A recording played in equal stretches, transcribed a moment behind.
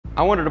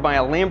I wanted to buy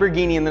a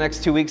Lamborghini in the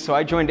next 2 weeks, so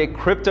I joined a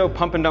crypto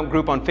pump and dump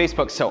group on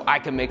Facebook so I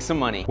could make some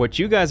money. What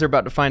you guys are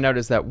about to find out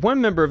is that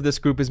one member of this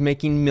group is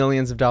making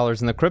millions of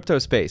dollars in the crypto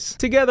space.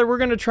 Together, we're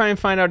going to try and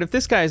find out if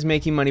this guy is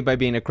making money by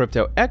being a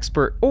crypto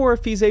expert or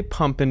if he's a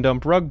pump and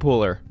dump rug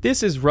puller.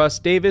 This is Russ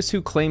Davis,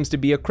 who claims to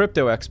be a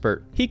crypto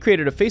expert. He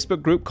created a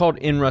Facebook group called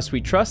In Russ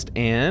We Trust,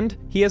 and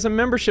he has a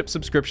membership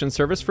subscription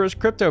service for his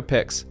crypto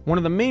picks. One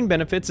of the main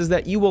benefits is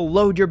that you will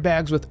load your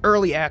bags with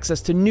early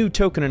access to new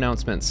token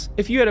announcements.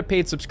 If you had a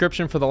paid subscription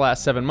for the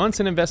last 7 months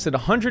and invested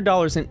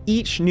 $100 in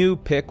each new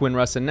pick when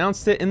Russ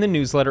announced it in the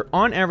newsletter,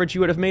 on average you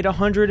would have made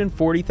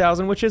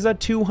 $140,000, which is a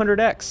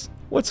 200x.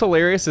 What's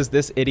hilarious is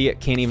this idiot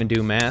can't even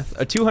do math.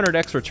 A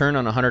 200x return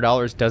on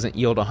 $100 doesn't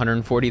yield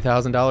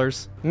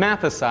 $140,000.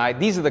 Math aside,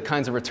 these are the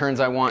kinds of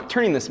returns I want.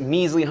 Turning this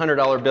measly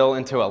 $100 bill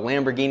into a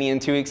Lamborghini in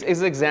 2 weeks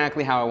is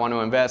exactly how I want to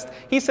invest.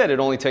 He said it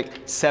only took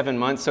 7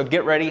 months, so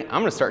get ready,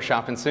 I'm gonna start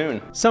shopping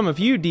soon. Some of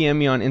you DM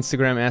me on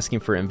Instagram asking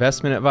for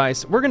investment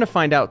advice. We're gonna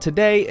find out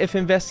today if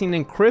investing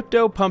in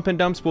crypto pump and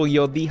dumps will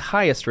yield the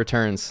highest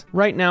returns.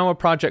 Right now, a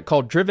project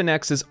called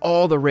DrivenX is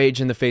all the rage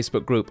in the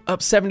Facebook group,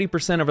 up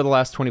 70% over the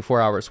last 24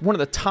 hours. One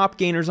of the top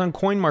gainers on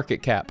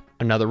CoinMarketCap.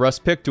 Another Russ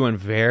pick doing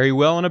very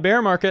well in a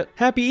bear market.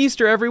 Happy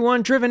Easter,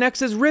 everyone! DrivenX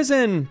has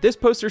risen! This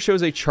poster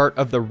shows a chart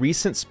of the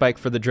recent spike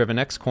for the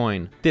DrivenX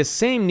coin. This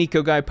same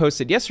Nico guy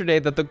posted yesterday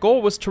that the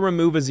goal was to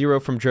remove a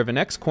zero from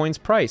DrivenX coin's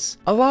price.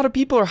 A lot of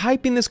people are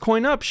hyping this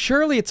coin up.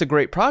 Surely it's a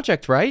great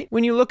project, right?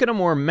 When you look at a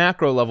more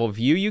macro level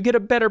view, you get a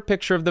better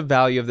picture of the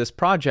value of this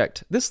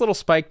project. This little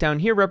spike down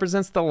here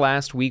represents the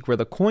last week where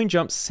the coin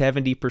jumped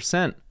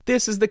 70%.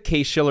 This is the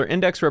Case-Shiller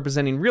Index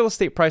representing real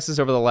estate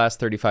prices over the last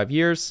 35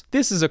 years.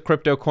 This is a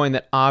crypto coin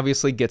that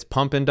obviously gets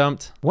pump and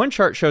dumped. One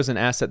chart shows an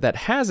asset that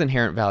has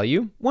inherent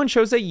value. One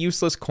shows a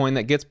useless coin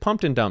that gets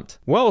pumped and dumped.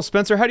 Well,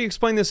 Spencer, how do you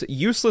explain this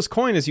useless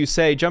coin, as you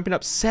say, jumping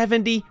up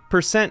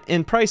 70%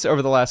 in price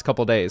over the last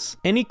couple days?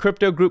 Any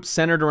crypto group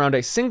centered around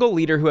a single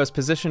leader who has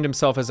positioned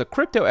himself as a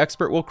crypto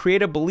expert will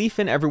create a belief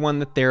in everyone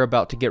that they're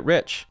about to get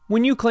rich.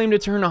 When you claim to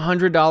turn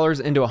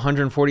 $100 into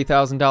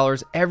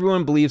 $140,000,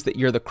 everyone believes that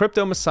you're the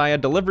crypto messiah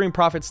delivering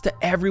profits to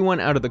everyone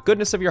out of the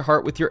goodness of your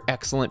heart with your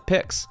excellent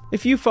picks.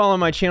 If you follow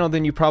my channel,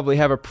 then you probably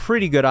have a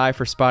pretty good eye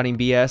for spotting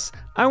BS.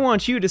 I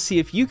want you to see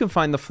if you can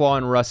find the flaw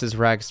in Russ's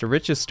rags to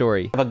riches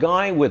story. We have a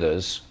guy with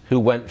us who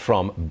went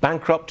from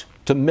bankrupt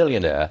to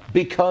millionaire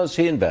because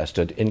he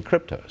invested in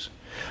cryptos.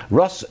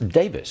 Russ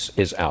Davis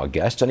is our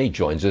guest, and he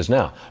joins us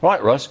now. All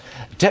right, Russ,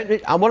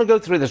 I want to go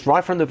through this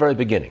right from the very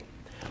beginning.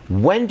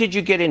 When did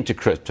you get into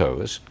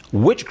cryptos?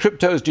 Which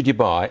cryptos did you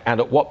buy and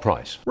at what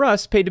price?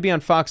 Russ paid to be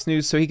on Fox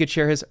News so he could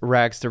share his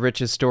rags to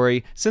riches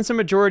story. Since a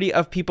majority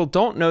of people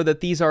don't know that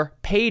these are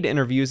paid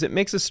interviews, it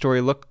makes a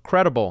story look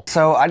credible.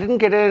 So I didn't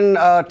get in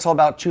till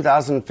about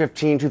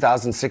 2015,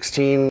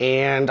 2016,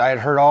 and I had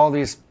heard all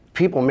these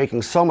people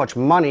making so much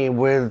money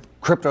with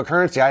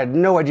cryptocurrency. I had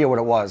no idea what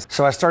it was.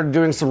 So I started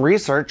doing some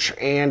research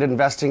and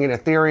investing in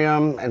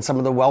Ethereum and some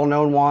of the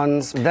well-known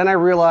ones. Then I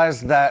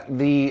realized that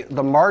the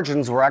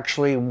margins were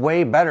actually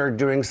way better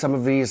doing some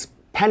of these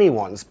penny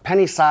ones,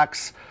 penny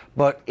stocks,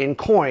 but in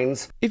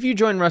coins. If you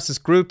join Russ's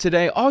group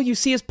today, all you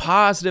see is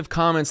positive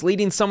comments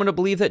leading someone to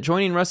believe that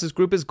joining Russ's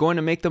group is going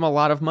to make them a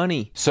lot of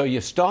money. So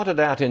you started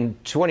out in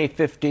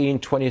 2015,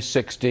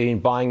 2016,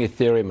 buying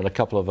Ethereum and a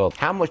couple of others.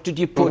 How much did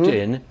you put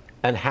in?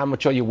 And how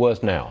much are you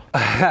worth now?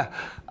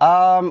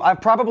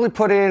 I've probably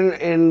put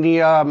in the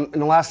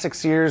last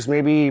 6 years,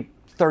 maybe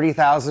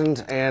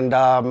 30,000, and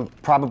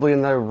probably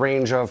in the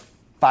range of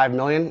 5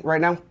 million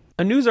right now.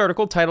 A news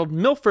article titled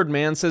 "Milford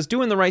Man Says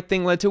Doing the Right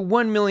Thing Led to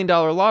 $1 million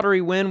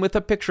Lottery Win" with a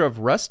picture of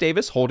Russ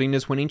Davis holding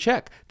his winning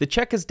check. The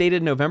check is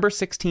dated November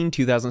 16,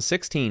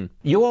 2016.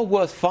 You are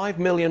worth $5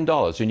 million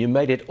and you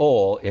made it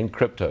all in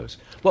cryptos.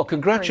 Well,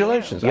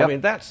 congratulations. Yep. I mean,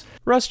 that's...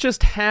 Russ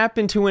just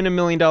happened to win $1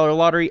 million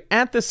lottery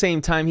at the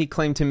same time he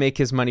claimed to make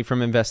his money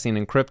from investing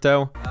in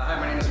crypto. Hi,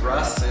 my name is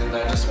Russ, and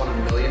I just won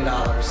 $1 million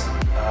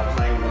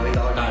playing $1 million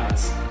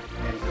diamonds.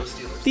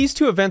 These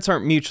two events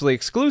aren't mutually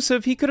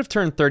exclusive. He could have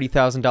turned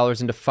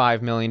 $30,000 into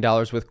 $5 million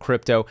with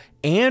crypto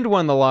and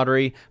won the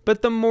lottery,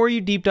 but the more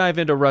you deep dive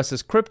into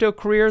Russ's crypto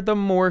career, the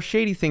more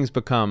shady things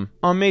become.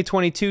 On May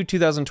 22,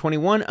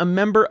 2021, a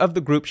member of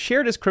the group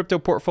shared his crypto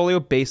portfolio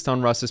based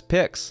on Russ's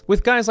picks.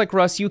 With guys like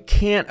Russ, you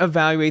can't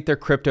evaluate their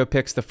crypto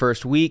picks the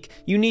first week.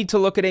 You need to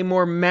look at a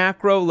more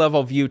macro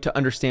level view to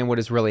understand what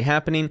is really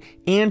happening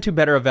and to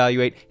better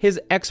evaluate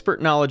his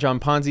expert knowledge on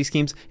Ponzi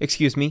schemes,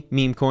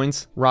 meme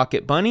coins.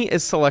 Rocket Bunny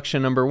is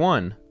selection number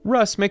 1.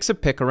 Russ makes a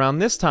pick around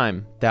this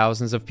time.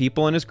 Thousands of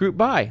people in his group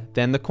buy,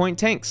 then the coin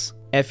tanks.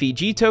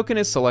 FEG token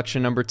is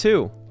selection number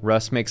 2.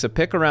 Russ makes a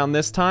pick around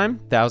this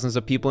time. Thousands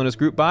of people in his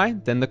group buy,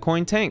 then the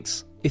coin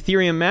tanks.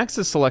 Ethereum Max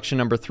is selection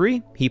number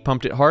 3. He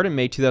pumped it hard in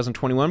May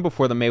 2021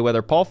 before the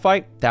Mayweather-Paul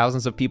fight.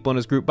 Thousands of people in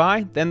his group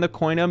buy, then the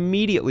coin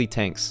immediately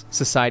tanks.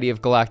 Society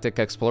of Galactic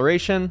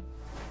Exploration,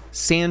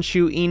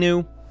 Sandshoe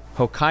Inu,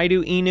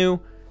 Hokkaido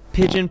Inu,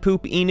 Pigeon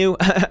poop Inu?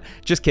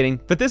 Just kidding,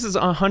 but this is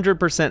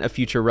 100% a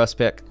future Russ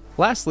pick.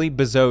 Lastly,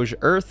 Bezoge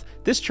Earth.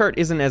 This chart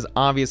isn't as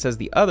obvious as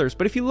the others,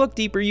 but if you look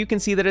deeper, you can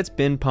see that it's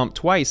been pumped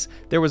twice.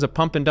 There was a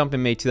pump and dump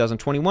in May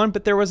 2021,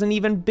 but there was an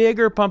even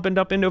bigger pump and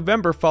dump in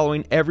November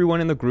following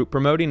everyone in the group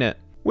promoting it.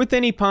 With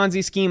any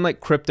Ponzi scheme like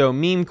crypto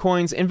meme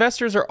coins,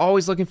 investors are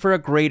always looking for a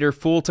greater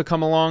fool to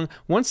come along.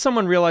 Once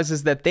someone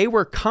realizes that they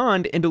were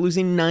conned into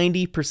losing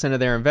 90% of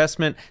their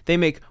investment, they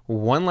make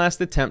one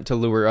last attempt to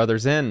lure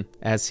others in,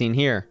 as seen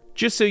here.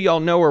 Just so y'all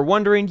know or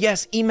wondering,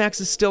 yes, Emax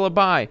is still a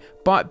buy.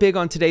 Bought big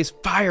on today's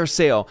fire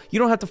sale. You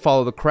don't have to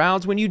follow the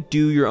crowds. When you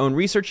do your own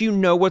research, you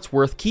know what's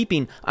worth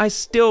keeping. I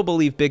still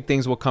believe big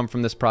things will come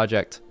from this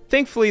project.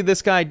 Thankfully,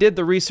 this guy did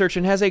the research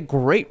and has a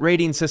great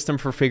rating system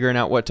for figuring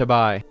out what to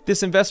buy.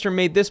 This investor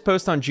made this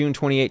post on June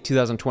 28,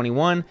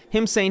 2021.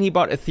 Him saying he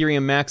bought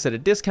Ethereum Max at a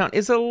discount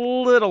is a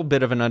little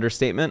bit of an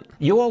understatement.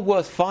 You are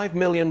worth $5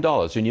 million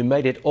and you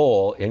made it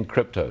all in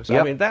cryptos.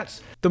 Yep. I mean,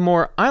 that's... The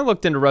more I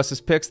looked into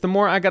Russ's picks, the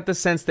more I got the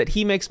sense that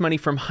he makes money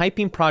from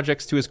hyping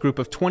projects to his group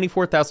of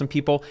 24,000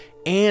 people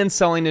and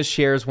selling his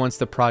shares once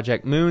the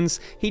project moons.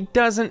 He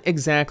doesn't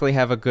exactly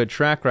have a good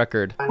track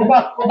record. What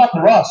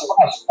about Russ,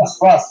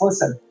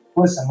 listen.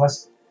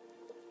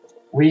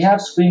 We have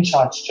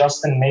screenshots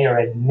Justin Mayer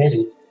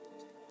admitted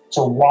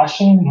to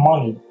washing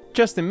money.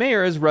 Justin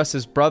Mayer is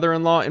Russ's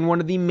brother-in-law and one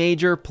of the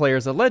major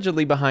players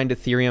allegedly behind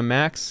Ethereum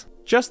Max.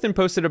 Justin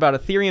posted about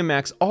Ethereum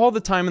Max all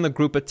the time in the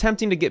group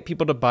attempting to get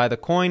people to buy the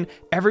coin.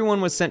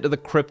 Everyone was sent to the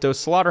crypto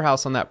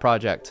slaughterhouse on that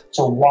project.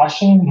 So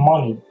washing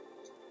money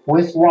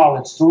with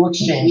wallets through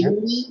exchanger.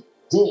 We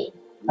did.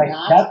 Like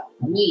Not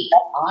that, me.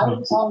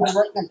 I'm telling you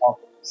right now.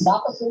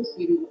 Stop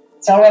associating with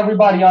tell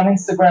everybody on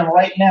Instagram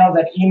right now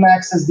that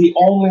Emax is the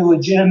only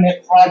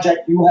legitimate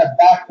project you have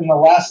backed in the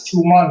last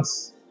 2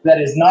 months that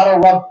is not a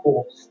rug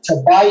pull.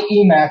 To buy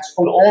Emax,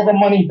 put all the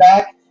money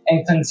back,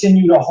 and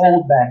continue to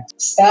hold them.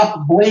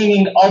 Stop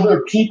blaming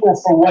other people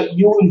for what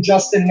you and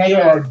Justin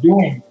Mayer are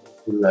doing.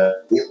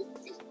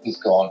 He's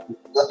gone.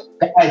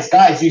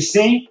 Guys, you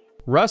see?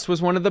 Russ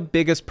was one of the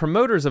biggest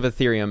promoters of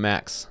Ethereum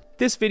Max.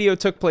 This video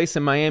took place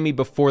in Miami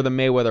before the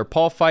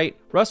Mayweather-Paul fight.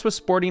 Russ was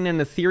sporting an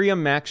Ethereum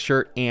Max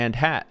shirt and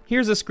hat.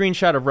 Here's a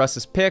screenshot of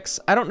Russ's picks.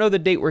 I don't know the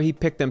date where he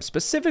picked them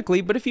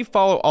specifically, but if you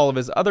follow all of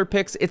his other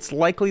picks, it's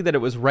likely that it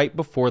was right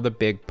before the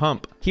big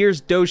pump. Here's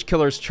Doge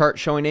Killer's chart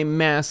showing a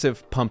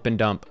massive pump and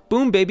dump.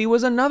 Boom Baby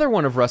was another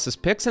one of Russ's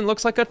picks and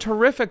looks like a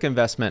terrific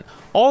investment.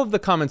 All of the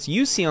comments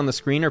you see on the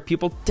screen are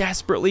people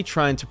desperately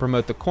trying to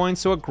promote the coin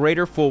so a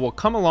greater fool will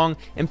come along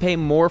and pay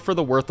more for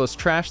the worthless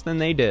trash than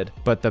they did.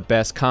 But the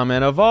best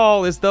comment of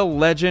all is the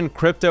legend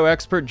crypto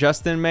expert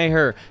Justin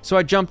Mayer. So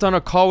I jumped on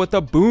a call with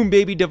the Boom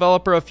Baby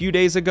developer a few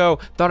days ago.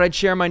 Thought I'd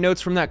share my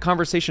notes from that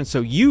conversation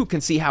so you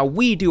can see how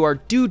we do our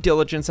due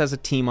diligence as a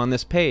team on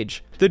this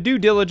page. The due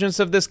diligence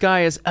of this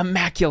guy is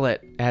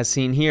immaculate, as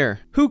seen here.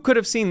 Who could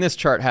have seen this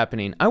chart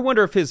happening? I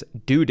wonder if his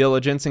due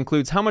diligence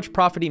includes how much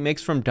profit he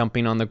makes from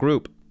dumping on the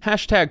group.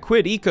 Hashtag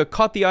QuidEca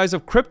caught the eyes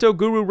of crypto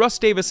guru Russ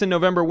Davis in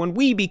November when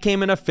we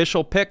became an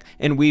official pick,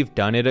 and we've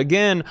done it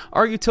again.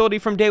 Our utility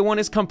from day one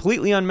is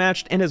completely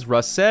unmatched, and as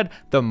Russ said,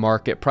 the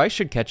market price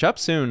should catch up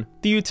soon.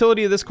 The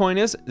utility of this coin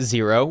is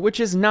 0, which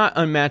is not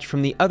unmatched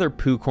from the other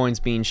poo coins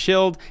being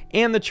shilled,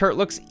 and the chart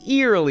looks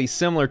eerily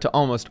similar to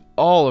almost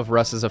all of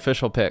Russ's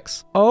official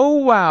picks. Oh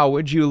wow,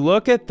 would you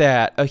look at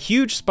that? A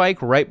huge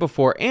spike right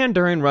before and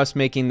during Russ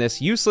making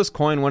this useless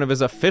coin one of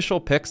his official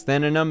picks,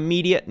 then an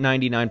immediate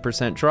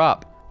 99%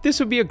 drop. This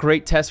would be a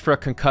great test for a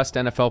concussed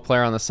NFL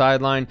player on the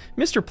sideline.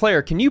 Mr.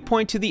 Player, can you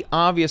point to the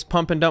obvious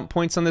pump and dump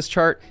points on this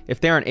chart?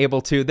 If they aren't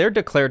able to, they're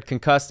declared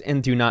concussed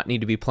and do not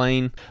need to be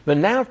playing. But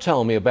now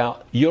tell me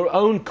about your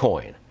own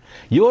coin.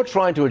 You're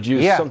trying to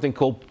introduce something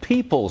called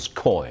People's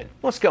Coin.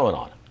 What's going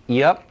on?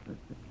 Yep.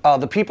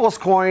 The People's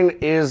Coin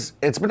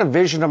it's been a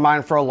vision of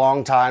mine for a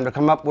long time to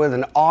come up with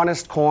an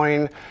honest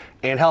coin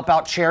and help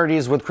out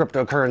charities with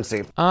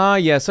cryptocurrency. Ah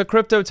yes, a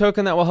crypto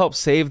token that will help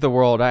save the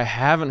world. I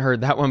haven't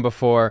heard that one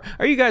before.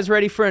 Are you guys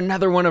ready for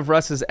another one of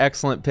Russ's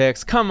excellent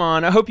picks? Come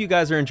on, I hope you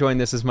guys are enjoying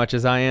this as much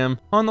as I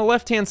am. On the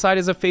left-hand side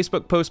is a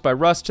Facebook post by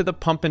Russ to the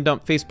Pump and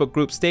Dump Facebook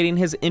group stating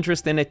his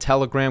interest in a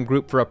Telegram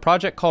group for a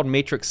project called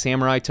Matrix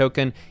Samurai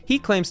Token. He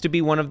claims to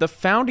be one of the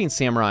founding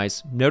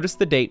samurais. Notice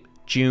the date,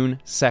 June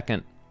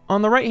 2nd.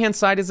 On the right-hand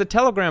side is a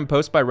Telegram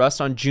post by Russ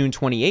on June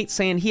 28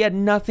 saying he had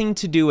nothing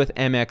to do with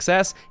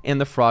MXS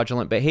and the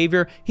fraudulent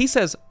behavior. He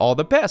says, all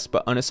the best,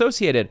 but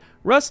unassociated.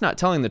 Russ not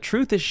telling the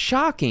truth is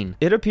shocking.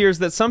 It appears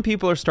that some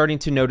people are starting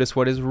to notice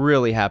what is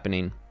really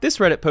happening. This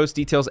Reddit post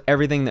details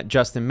everything that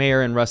Justin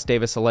Mayer and Russ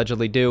Davis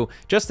allegedly do.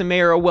 Justin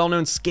Mayer, a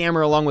well-known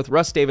scammer, along with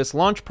Russ Davis,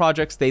 launch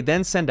projects they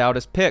then send out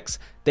as picks.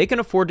 They can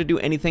afford to do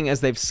anything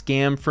as they've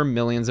scammed for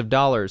millions of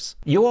dollars.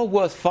 You are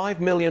worth $5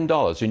 million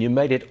and you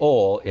made it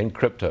all in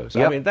cryptos.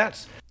 Yep. I mean,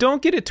 that's...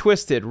 Don't get it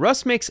twisted.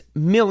 Russ makes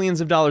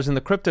millions of dollars in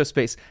the crypto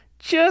space.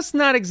 Just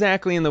not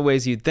exactly in the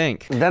ways you'd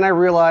think. Then I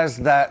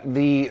realized that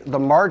the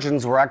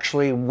margins were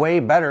actually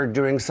way better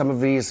doing some of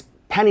these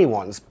penny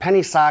ones,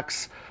 penny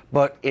stocks,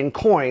 but in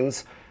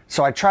coins.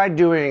 So I tried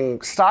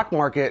doing stock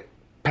market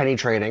penny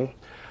trading,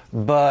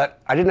 but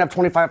I didn't have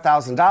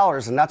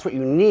 $25,000, and that's what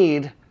you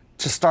need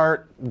to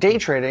start day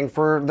trading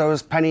for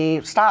those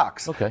penny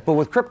stocks. Okay. But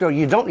with crypto,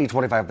 you don't need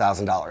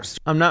 $25,000.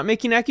 I'm not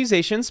making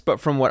accusations, but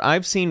from what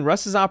I've seen,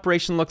 Russ's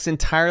operation looks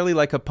entirely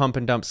like a pump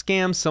and dump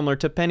scam similar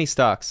to penny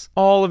stocks.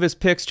 All of his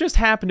picks just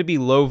happen to be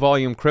low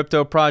volume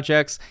crypto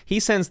projects.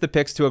 He sends the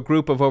picks to a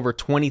group of over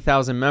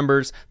 20,000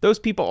 members. Those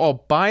people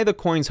all buy the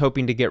coins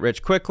hoping to get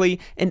rich quickly,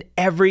 and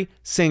every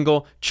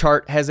single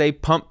chart has a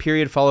pump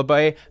period followed by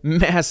a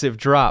massive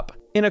drop.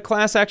 In a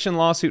class action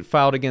lawsuit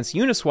filed against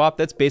Uniswap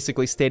that's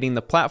basically stating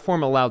the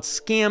platform allowed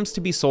scams to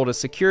be sold as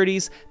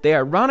securities, they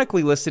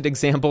ironically listed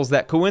examples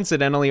that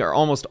coincidentally are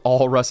almost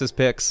all Russ's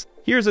picks.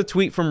 Here's a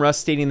tweet from Russ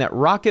stating that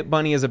Rocket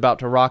Bunny is about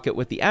to rocket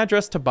with the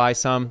address to buy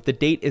some. The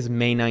date is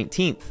May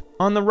 19th.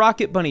 On the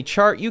Rocket Bunny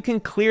chart, you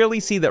can clearly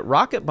see that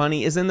Rocket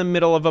Bunny is in the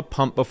middle of a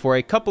pump before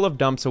a couple of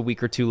dumps a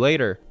week or two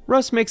later.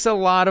 Russ makes a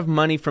lot of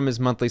money from his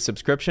monthly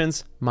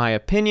subscriptions. My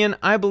opinion,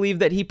 I believe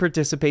that he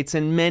participates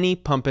in many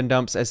pump and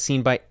dumps as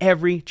seen by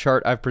every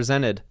chart I've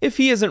presented. If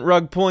he isn't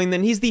rug pulling,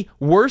 then he's the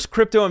worst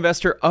crypto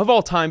investor of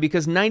all time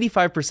because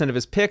 95% of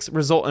his picks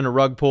result in a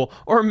rug pull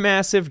or a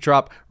massive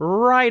drop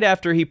right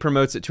after he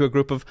promotes it to a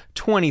group of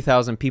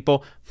 20,000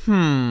 people.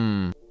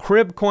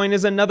 Cribcoin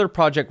is another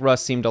project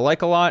Russ seemed to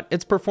like a lot.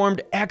 It's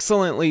performed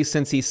excellently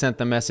since he sent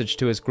the message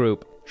to his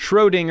group.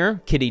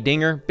 Schrodinger, Kitty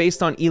Dinger,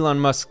 based on Elon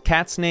Musk's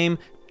cat's name,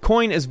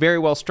 Coin is very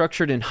well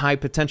structured and high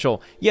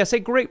potential. Yes, a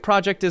great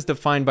project is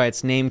defined by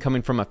its name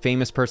coming from a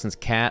famous person's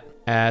cat.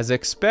 As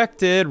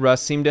expected,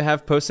 Russ seemed to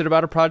have posted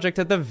about a project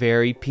at the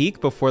very peak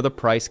before the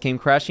price came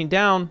crashing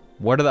down.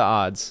 What are the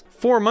odds?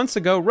 4 months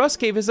ago, Russ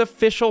gave his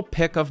official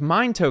pick of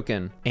Mine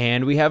Token.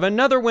 And we have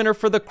another winner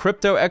for the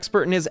crypto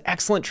expert and his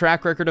excellent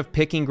track record of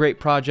picking great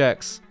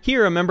projects.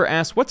 Here, a member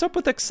asks, what's up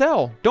with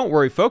Excel? Don't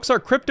worry, folks, our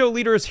crypto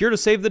leader is here to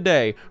save the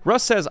day.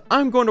 Russ says,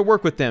 I'm going to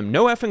work with them.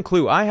 No effing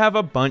clue, I have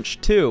a bunch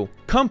too.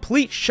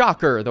 Complete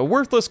shocker, the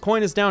worthless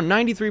coin is down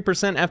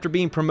 93% after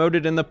being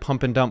promoted in the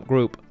pump and dump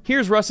group.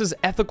 Here's Russ's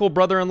ethical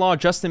brother-in-law,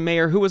 Justin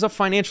Mayer, who was a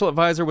financial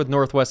advisor with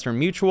Northwestern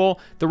Mutual.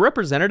 The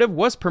representative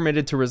was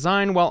permitted to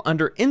resign while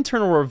under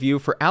internal review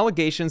for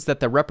allegations that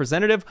the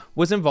representative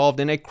was involved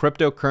in a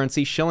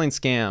cryptocurrency shilling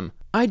scam.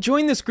 I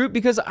joined this group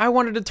because I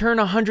wanted to turn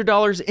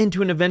 $100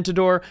 into an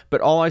Aventador,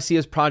 but all I see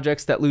is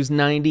projects that lose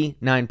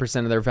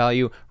 99% of their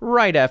value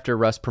right after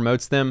Russ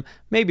promotes them.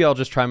 Maybe I'll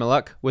just try my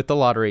luck with the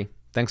lottery.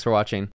 Thanks for watching.